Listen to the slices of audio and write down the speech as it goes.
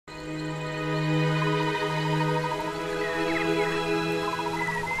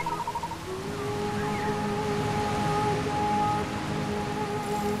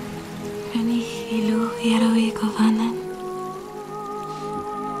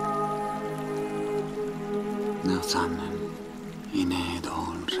Nautanen, ineed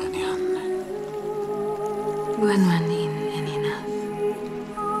ol renianne. Wenwanin enina.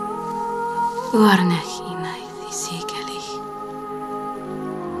 Uarnech inaith isigeli.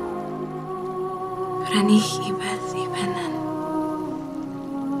 Renich ibeth ibenen.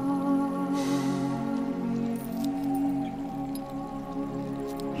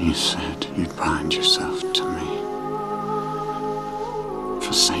 You said you'd bind yourself to me,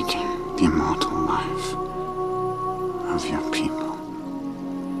 forsaking the immortal life of your people.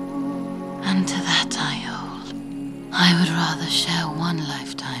 And to that I hold. I would rather share one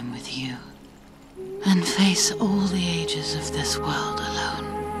lifetime with you than face all the ages of this world alone.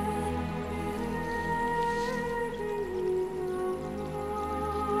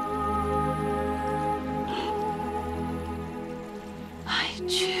 I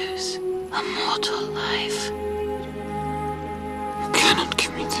choose a mortal life. You cannot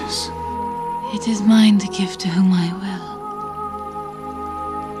give me this. It is mine to give to whom I will.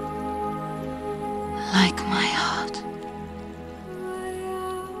 Like my heart.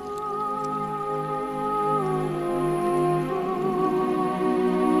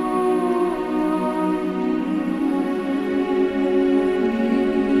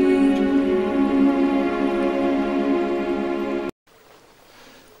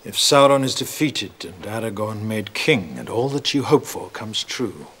 If Sauron is defeated and Aragorn made king and all that you hope for comes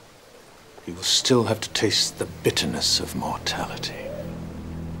true, you will still have to taste the bitterness of mortality.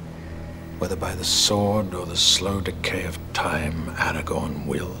 Whether by the sword or the slow decay of time, Aragorn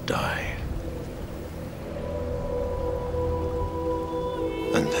will die.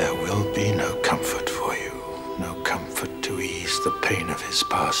 And there will be no comfort for you, no comfort to ease the pain of his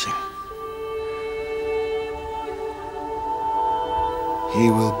passing. He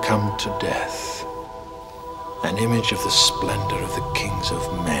will come to death, an image of the splendor of the kings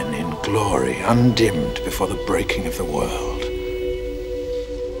of men in glory, undimmed before the breaking of the world.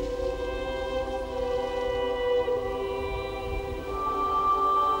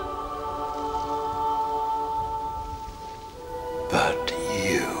 But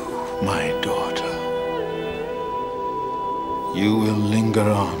you, my daughter, you will linger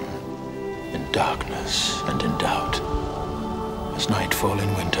on in darkness and in doubt, as nightfall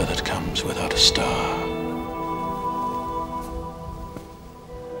in winter that comes without a star.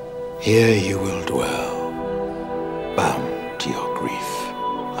 Here you will dwell, bound to your grief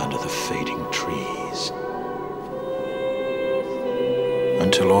under the fading trees,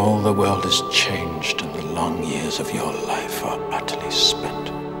 until all the world is changed and the long years of your life are utterly spent.